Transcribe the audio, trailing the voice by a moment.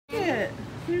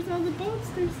There's all the boats.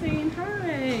 They're saying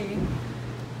hi.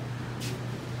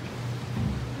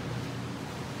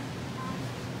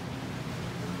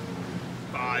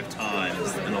 Five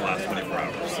times in the last 24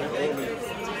 hours.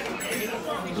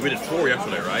 We did 4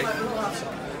 yesterday, right?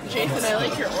 Jason, I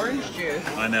like your orange juice.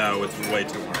 I know, it's way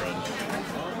too orange.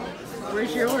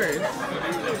 Where's yours?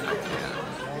 I'm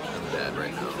dead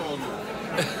right now.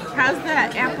 How's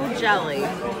that apple jelly?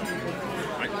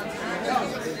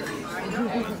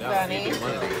 Funny.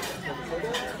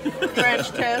 French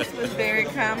toast with berry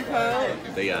compote.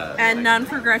 And none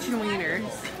for Gretchen Wieners.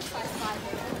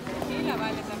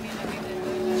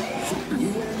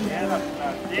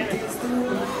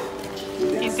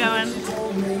 Keep going.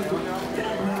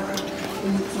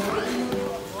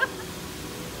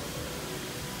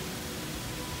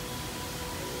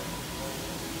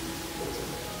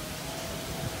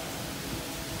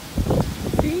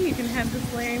 See, you can have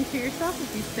this layering to yourself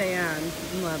if you stay on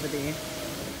in Labadee.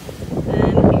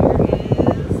 And here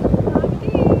is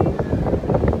Labadee.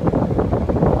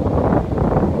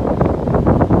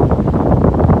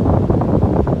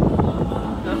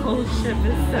 The whole ship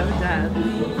is so dead.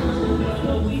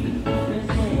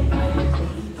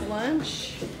 Lunch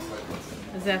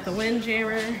is at the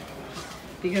Windjammer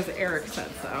because Eric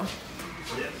said so.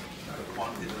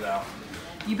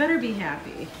 You better be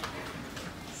happy.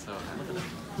 So, look at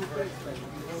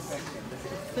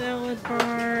Salad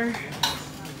bar.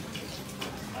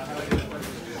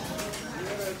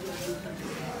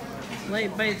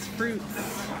 Light bites, fruits,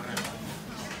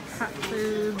 hot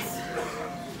foods.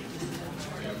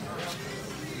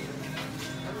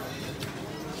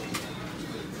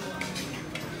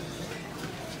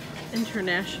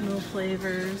 International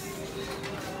flavors.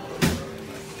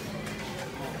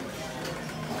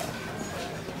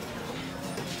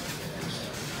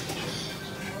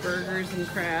 Burgers and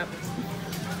crap.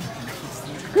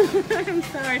 I'm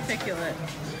so articulate.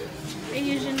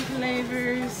 Asian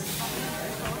flavors.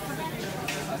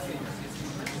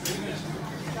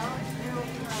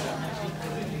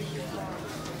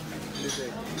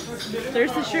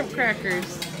 There's the shrimp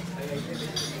crackers.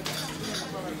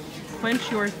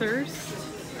 Quench your thirst.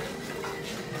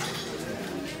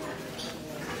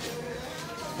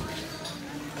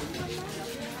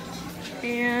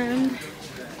 And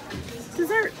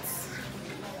desserts.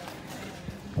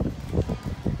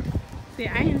 See,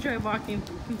 I enjoy walking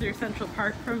through Central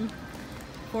Park from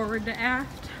forward to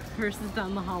aft versus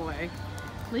down the hallway.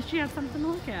 At least you have something to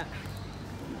look at.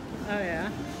 Oh yeah.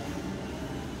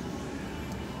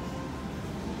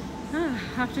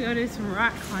 Have to go do some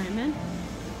rock climbing.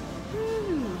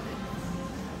 Woo.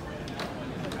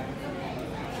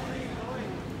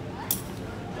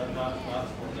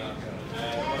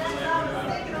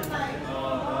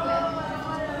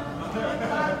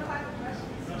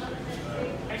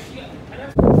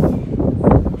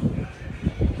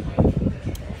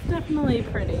 Definitely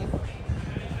pretty.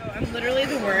 I'm literally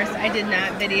the worst. I did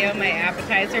not video my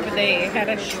appetizer, but they had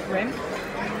a shrimp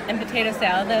and potato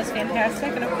salad that was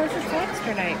fantastic, and of course it's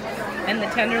lobster night. And the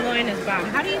tenderloin is bomb.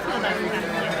 How do you feel about the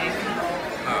tenderloin, Jason?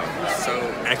 so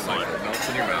Excellent. Like, melts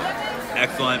in your mouth.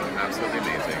 Excellent. Absolutely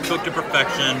amazing. Cooked to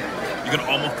perfection. You can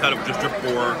almost cut it with just your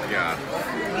fork. Yeah.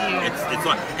 It's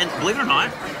like, and believe it or not,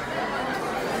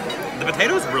 the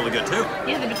potato's really good too.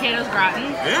 Yeah, the potato's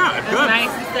rotten. Yeah, it's good.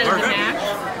 Nice instead of the Very good. mash.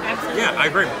 Absolutely. Yeah, I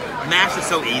agree. Mash is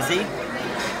so easy.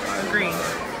 Agreed.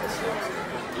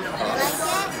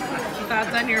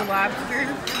 Thoughts on your lobster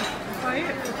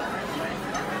fight?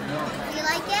 You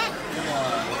like it?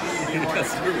 You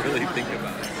have to really think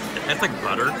about it. That's like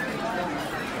butter.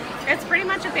 It's pretty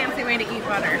much a fancy way to eat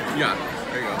butter. Yeah,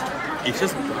 there you go. It's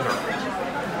just butter.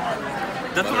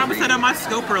 That's what I was saying on my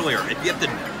scope earlier. If you have to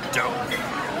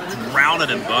drown it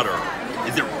in butter,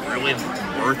 is it really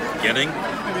worth getting?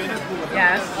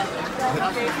 Yes.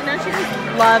 Don't you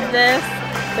just love this?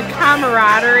 The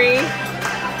camaraderie.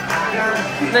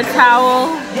 The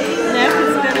towel. Nip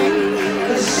is spinning.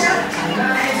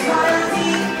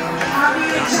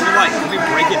 You're like, can we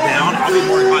break it down? I'll be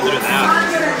more inclined to do that.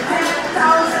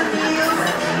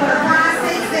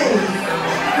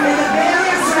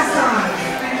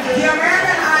 The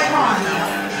American icon,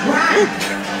 Brian,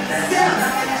 Sims,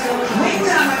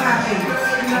 Winter McCarthy,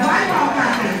 Michael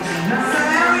McCarthy,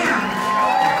 Samaria.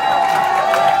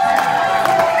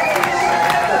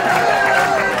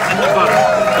 And the butter.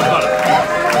 The butter.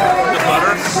 The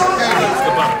butter.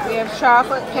 The butter. We have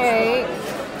chocolate cake,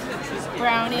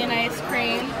 brownie and ice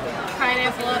cream,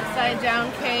 pineapple upside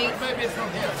down cake,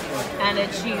 and a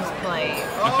cheese plate.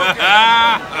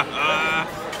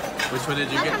 Which one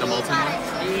did you get? The molten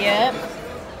one? Yep.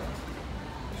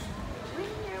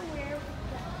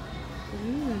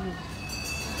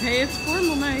 Hey, it's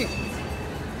formal night.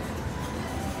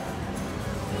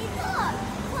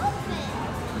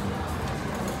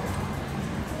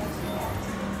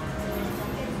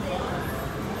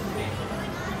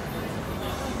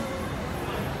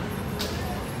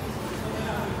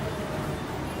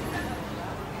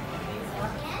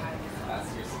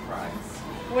 That's your surprise.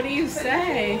 What do you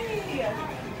say?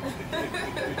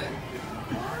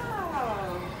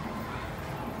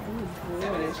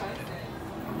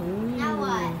 Now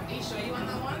what? Are you sure you want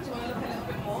that one? Do you want to look a little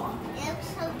bit more? It looks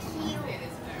so cute.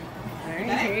 All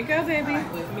right, here you go, baby.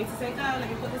 Alright, wait for me to say go. Let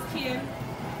me put this key in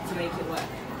to make it work.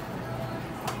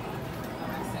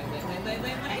 Alright, so wait.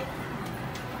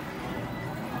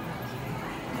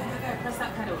 Go. Press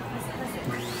that pedal. Press it.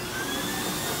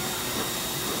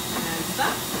 And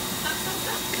stop.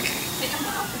 Take your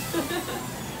foot off.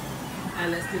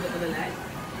 And let's do the other leg.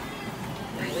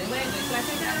 Wait till I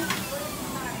say go.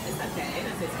 It's okay,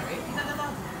 don't say sorry.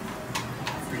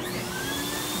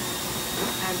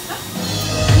 And stop.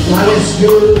 While it's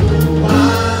good,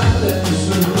 while it's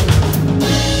good.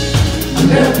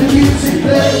 Let the music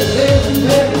play.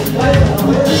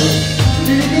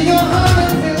 Feel in your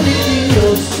heart, feel it in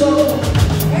your soul.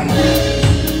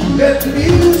 Let the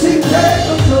music take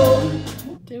control.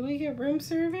 Did we get room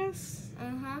service?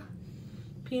 Uh-huh.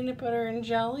 Peanut butter and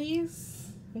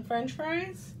jellies and French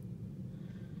fries?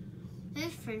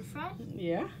 This French fries?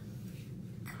 Yeah.